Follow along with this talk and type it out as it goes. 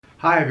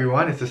Hi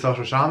everyone, it's the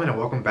Social Shaman and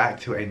welcome back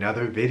to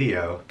another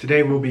video.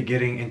 Today we'll be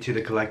getting into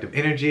the collective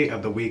energy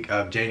of the week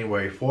of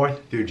January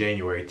 4th through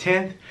January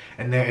 10th,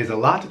 and there is a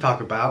lot to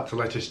talk about, so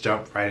let's just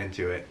jump right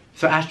into it.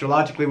 So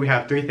astrologically we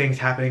have three things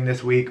happening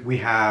this week. We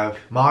have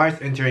Mars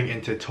entering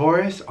into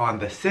Taurus on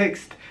the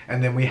 6th,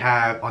 and then we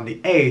have on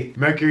the 8th,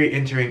 Mercury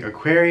entering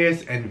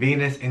Aquarius and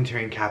Venus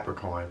entering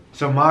Capricorn.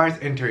 So Mars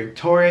entering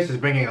Taurus is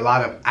bringing a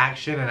lot of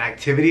action and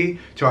activity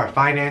to our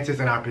finances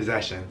and our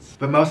possessions.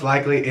 But most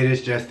likely it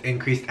is just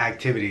increased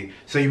activity.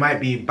 So you might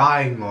be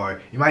buying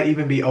more, you might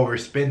even be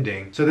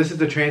overspending. So this is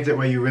the transit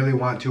where you really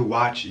want to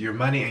watch your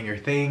money and your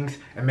things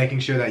and making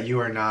sure that you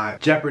are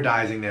not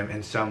jeopardizing them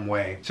in some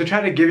way. So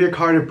try to give your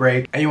card a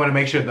break, and you want to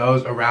make sure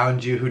those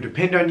around you who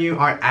depend on you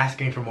aren't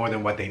asking for more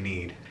than what they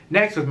need.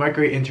 Next, with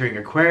Mercury entering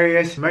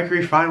Aquarius,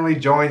 Mercury finally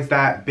joins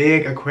that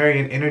big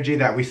Aquarian energy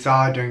that we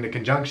saw during the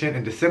conjunction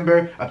in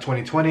December of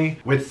 2020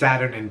 with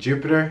Saturn and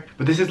Jupiter.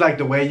 But this is like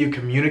the way you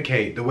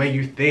communicate, the way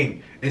you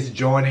think is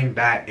joining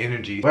that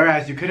energy.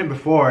 Whereas you couldn't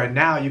before, and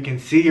now you can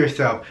see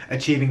yourself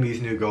achieving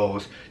these new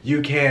goals.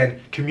 You can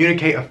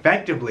communicate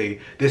effectively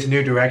this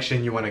new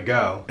direction you want to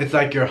go. It's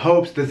like your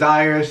hopes,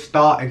 desires,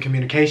 thought, and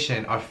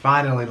communication are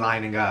finally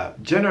lining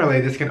up.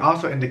 Generally, this can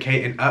also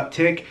indicate an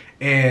uptick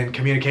in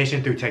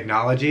communication through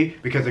technology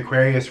because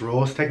Aquarius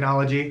rules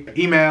technology.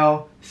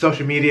 Email,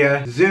 social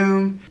media,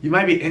 Zoom. You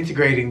might be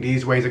integrating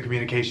these ways of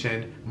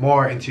communication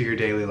more into your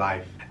daily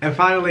life. And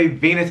finally,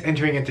 Venus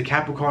entering into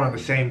Capricorn on the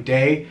same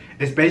day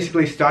is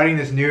basically starting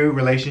this new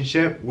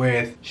relationship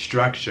with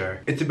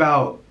structure. It's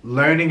about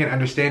learning and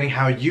understanding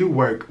how you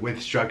work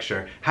with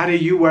structure. How do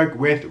you work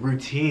with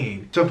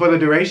routine? So for the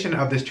duration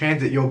of this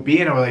transit, you'll be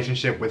in a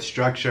relationship with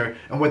structure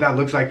and what that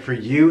looks like for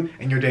you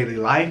in your daily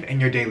life and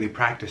your daily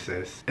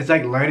practices. It's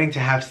like learning to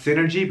have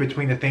synergy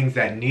between the things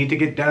that need to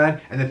get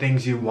done and the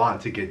things you want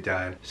to get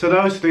done. So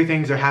those three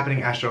things are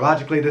happening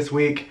astrologically this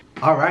week.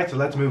 Alright, so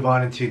let's move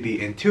on into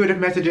the intuitive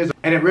messages.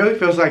 And it really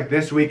feels like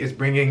this week is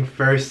bringing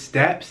first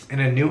steps in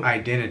a new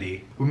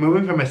identity. We're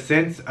moving from a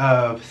sense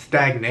of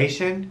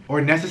stagnation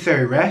or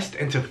necessary rest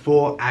into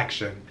full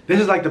action. This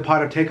is like the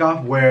part of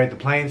takeoff where the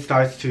plane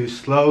starts to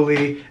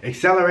slowly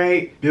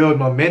accelerate, build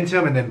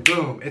momentum, and then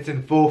boom, it's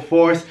in full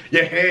force.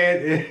 Your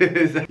head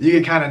is, you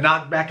get kind of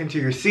knocked back into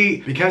your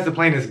seat because the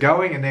plane is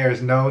going and there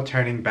is no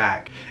turning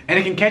back. And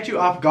it can catch you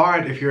off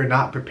guard if you're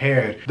not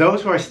prepared.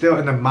 Those who are still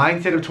in the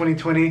mindset of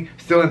 2020,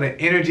 still in the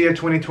energy of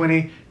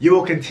 2020, you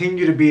will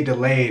continue to be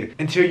delayed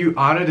until you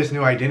honor this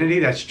new identity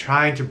that's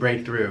trying to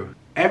break through.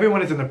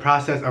 Everyone is in the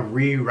process of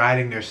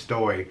rewriting their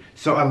story,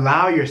 so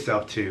allow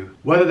yourself to.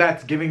 Whether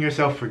that's giving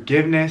yourself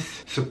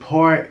forgiveness,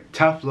 support,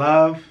 tough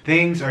love,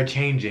 things are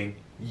changing.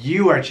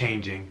 You are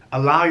changing.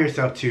 Allow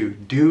yourself to.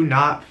 Do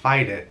not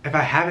fight it. If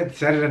I haven't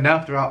said it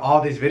enough throughout all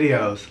these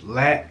videos,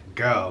 let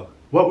go.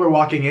 What we're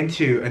walking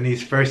into in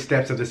these first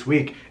steps of this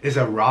week is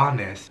a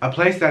rawness, a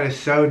place that is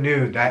so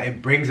new that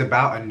it brings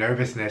about a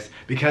nervousness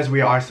because we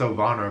are so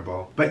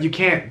vulnerable. But you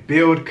can't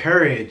build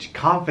courage,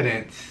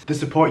 confidence, the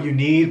support you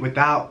need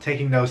without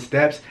taking those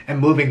steps and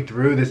moving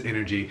through this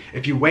energy.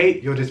 If you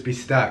wait, you'll just be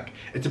stuck.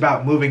 It's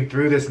about moving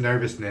through this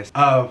nervousness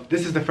of,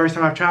 this is the first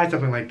time I've tried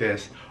something like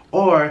this.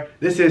 Or,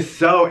 this is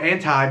so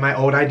anti my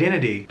old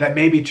identity. That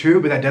may be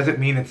true, but that doesn't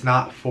mean it's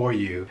not for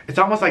you. It's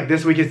almost like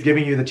this week is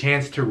giving you the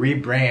chance to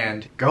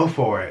rebrand. Go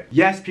for it.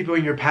 Yes, people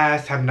in your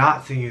past have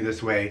not seen you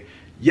this way.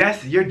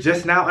 Yes, you're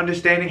just now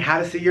understanding how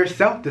to see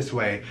yourself this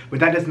way, but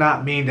that does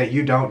not mean that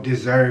you don't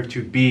deserve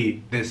to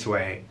be this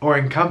way or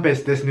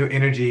encompass this new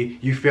energy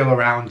you feel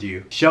around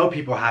you. Show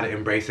people how to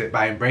embrace it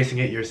by embracing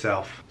it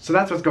yourself. So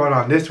that's what's going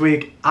on this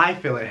week. I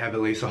feel it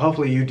heavily, so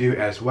hopefully you do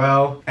as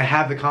well, and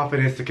have the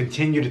confidence to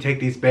continue to take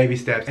these baby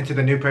steps into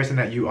the new person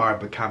that you are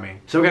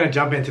becoming. So we're going to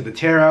jump into the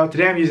tarot.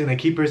 Today I'm using the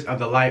Keepers of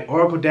the Light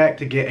Oracle deck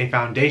to get a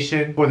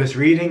foundation for this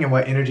reading and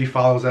what energy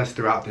follows us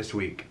throughout this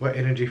week. What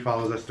energy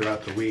follows us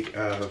throughout the week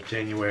of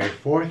January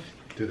 4th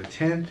through the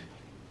 10th.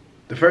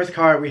 The first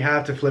card we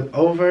have to flip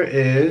over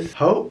is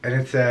Hope, and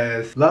it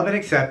says, love and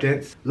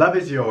acceptance. Love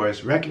is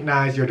yours.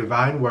 Recognize your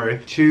divine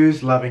worth.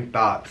 Choose loving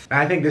thoughts. And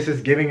I think this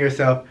is giving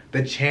yourself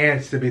the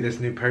chance to be this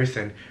new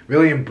person.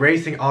 Really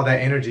embracing all that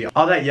energy.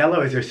 All that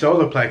yellow is your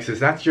solar plexus.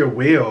 That's your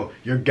will,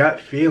 your gut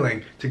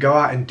feeling to go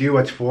out and do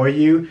what's for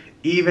you.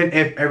 Even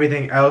if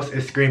everything else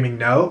is screaming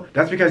no,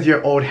 that's because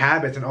your old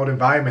habits and old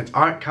environments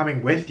aren't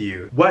coming with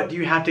you. What do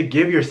you have to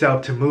give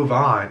yourself to move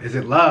on? Is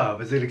it love?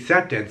 Is it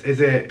acceptance?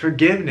 Is it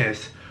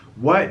forgiveness?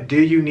 What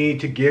do you need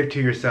to give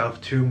to yourself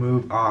to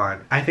move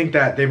on? I think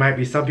that there might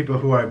be some people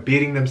who are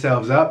beating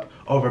themselves up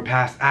over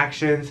past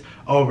actions,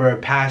 over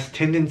past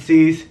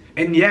tendencies.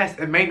 And yes,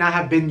 it may not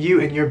have been you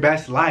in your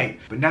best light,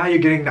 but now you're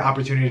getting the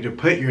opportunity to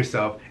put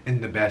yourself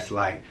in the best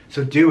light.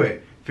 So do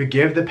it.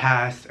 Forgive the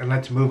past and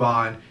let's move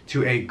on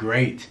to a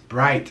great,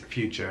 bright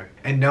future.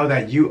 And know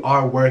that you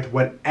are worth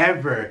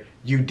whatever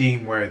you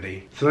deem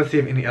worthy. So let's see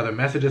if any other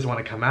messages want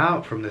to come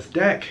out from this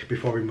deck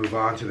before we move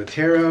on to the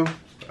tarot.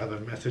 Other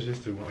messages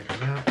do want to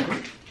come out.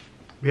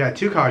 We had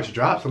two cards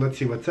drop, so let's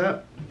see what's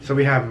up. So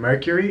we have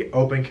Mercury,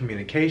 open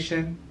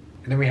communication.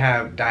 And then we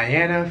have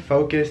Diana,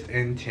 Focused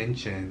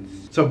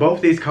Intentions. So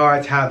both these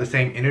cards have the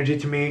same energy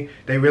to me.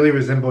 They really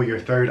resemble your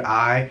third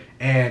eye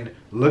and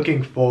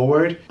looking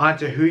forward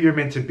onto who you're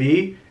meant to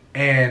be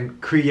and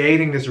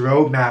creating this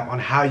roadmap on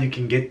how you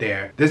can get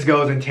there. This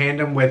goes in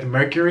tandem with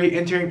Mercury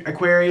entering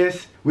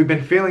Aquarius. We've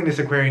been feeling this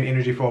Aquarian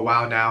energy for a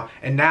while now,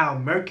 and now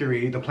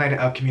Mercury, the planet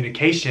of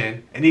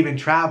communication and even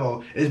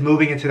travel, is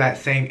moving into that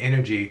same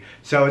energy.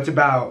 So it's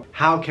about,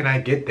 how can I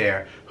get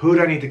there? Who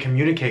do I need to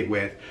communicate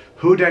with?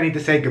 Who do I need to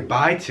say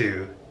goodbye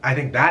to? I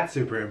think that's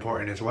super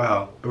important as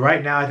well. But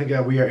right now, I think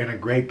that we are in a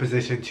great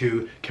position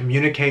to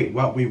communicate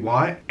what we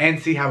want and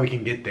see how we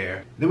can get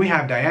there. Then we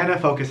have Diana,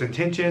 Focused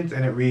Intentions,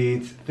 and it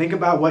reads, think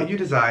about what you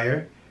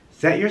desire,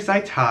 set your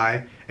sights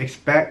high,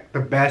 expect the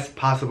best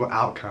possible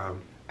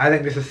outcome. I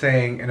think this is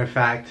saying, in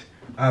effect,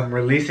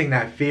 releasing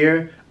that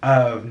fear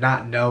of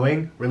not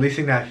knowing,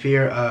 releasing that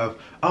fear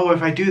of, oh,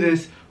 if I do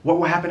this, what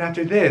will happen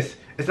after this?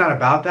 It's not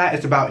about that,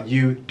 it's about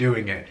you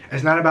doing it.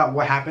 It's not about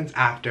what happens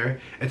after,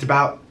 it's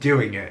about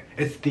doing it.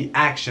 It's the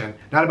action,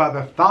 not about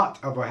the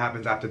thought of what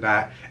happens after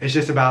that. It's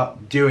just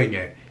about doing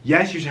it.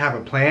 Yes, you should have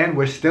a plan.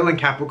 We're still in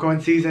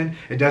Capricorn season.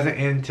 It doesn't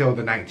end until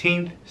the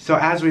 19th. So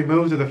as we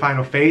move to the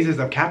final phases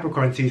of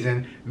Capricorn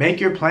season, make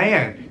your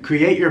plan,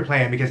 create your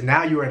plan, because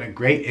now you are in a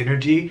great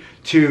energy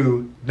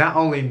to not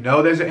only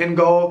know there's an end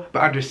goal,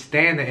 but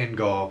understand the end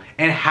goal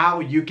and how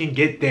you can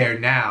get there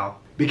now.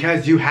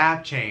 Because you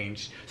have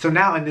changed. So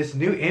now in this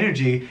new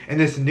energy, in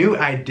this new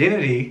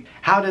identity,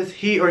 how does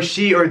he or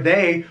she or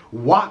they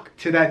walk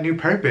to that new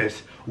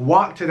purpose?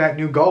 Walk to that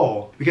new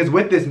goal? Because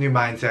with this new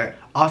mindset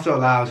also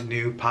allows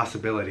new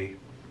possibility.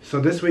 So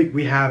this week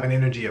we have an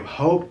energy of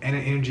hope and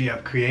an energy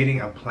of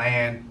creating a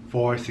plan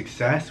for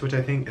success, which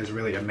I think is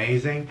really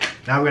amazing.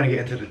 Now we're gonna get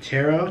into the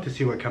tarot to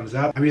see what comes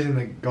up. I'm using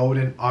the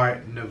Golden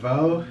Art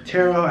Nouveau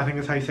Tarot, I think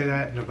that's how you say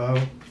that, Nouveau,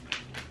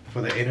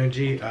 for the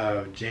energy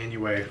of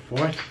January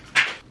 4th.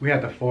 We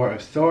have the Four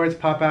of Swords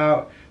pop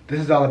out. This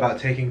is all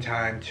about taking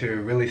time to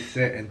really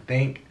sit and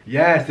think.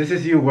 Yes, this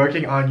is you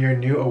working on your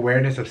new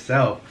awareness of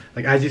self.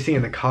 Like as you see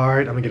in the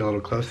card, I'm gonna get a little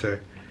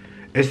closer.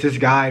 It's this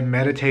guy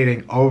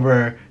meditating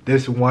over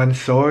this one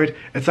sword.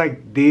 It's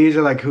like these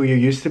are like who you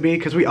used to be,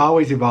 because we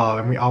always evolve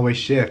and we always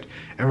shift.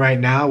 And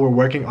right now we're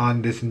working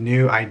on this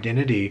new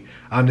identity,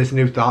 on this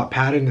new thought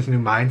pattern, this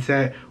new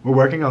mindset. We're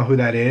working on who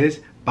that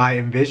is by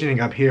envisioning.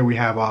 Up here we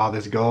have all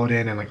this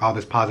golden and like all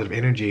this positive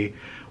energy.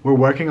 We're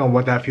working on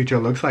what that future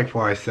looks like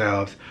for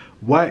ourselves.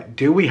 What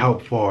do we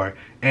hope for?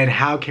 And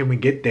how can we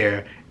get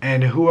there?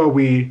 And who are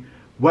we?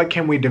 What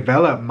can we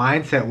develop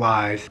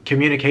mindset-wise,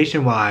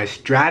 communication-wise,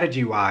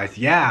 strategy-wise?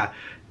 Yeah,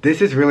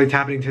 this is really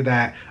tapping into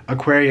that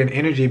Aquarian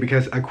energy,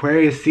 because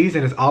Aquarius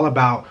season is all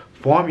about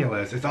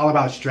formulas. It's all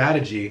about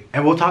strategy.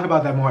 And we'll talk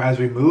about that more as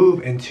we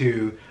move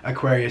into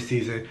Aquarius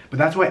season. But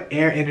that's what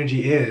air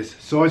energy is.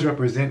 Swords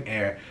represent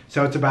air.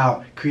 So it's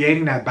about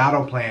creating that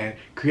battle plan,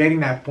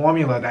 creating that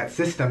formula, that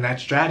system, that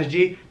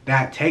strategy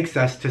that takes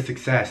us to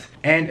success,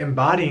 and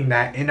embodying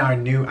that in our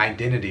new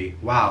identity.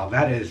 Wow,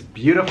 that is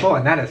beautiful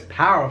and that is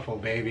powerful,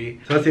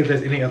 baby. So let's see if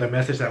there's any other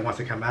message that wants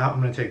to come out.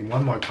 I'm gonna take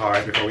one more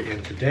card before we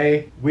end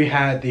today. We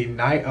had the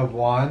Knight of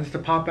Wands to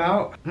pop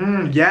out.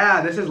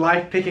 Yeah, this is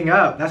life picking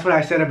up. That's what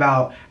I said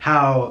about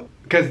how,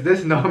 because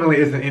this normally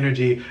is an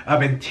energy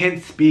of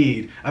intense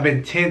speed, of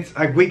intense,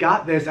 like we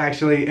got this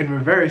actually in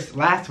reverse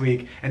last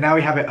week, and now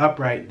we have it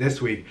upright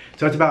this week.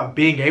 So it's about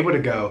being able to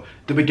go.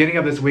 The beginning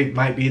of this week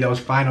might be those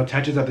final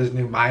touches of this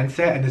new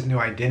mindset and this new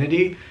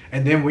identity,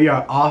 and then we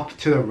are off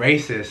to the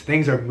races.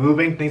 Things are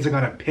moving, things are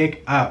gonna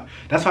pick up.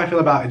 That's how I feel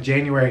about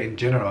January in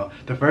general.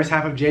 The first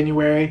half of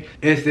January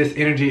is this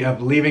energy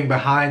of leaving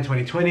behind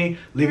 2020,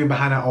 leaving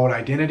behind our old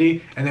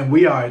identity, and then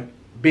we are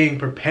being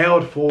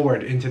propelled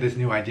forward into this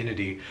new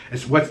identity.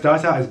 It's what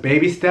starts out as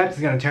baby steps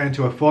is going to turn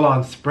into a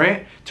full-on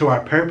sprint to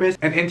our purpose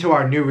and into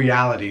our new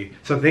reality.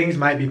 So things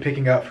might be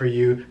picking up for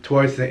you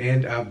towards the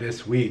end of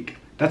this week.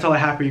 That's all I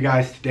have for you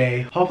guys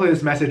today. Hopefully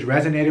this message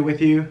resonated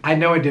with you. I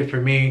know it did for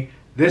me.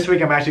 This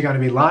week I'm actually going to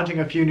be launching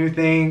a few new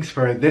things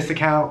for this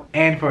account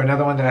and for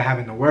another one that I have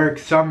in the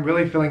works. So I'm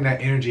really feeling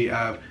that energy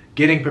of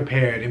getting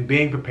prepared and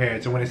being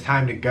prepared, so when it's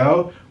time to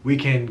go, we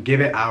can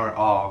give it our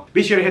all.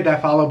 Be sure to hit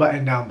that follow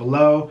button down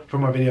below for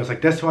more videos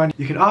like this one.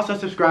 You can also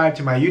subscribe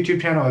to my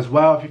YouTube channel as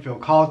well if you feel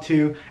called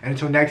to. And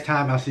until next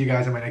time, I'll see you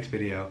guys in my next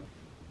video.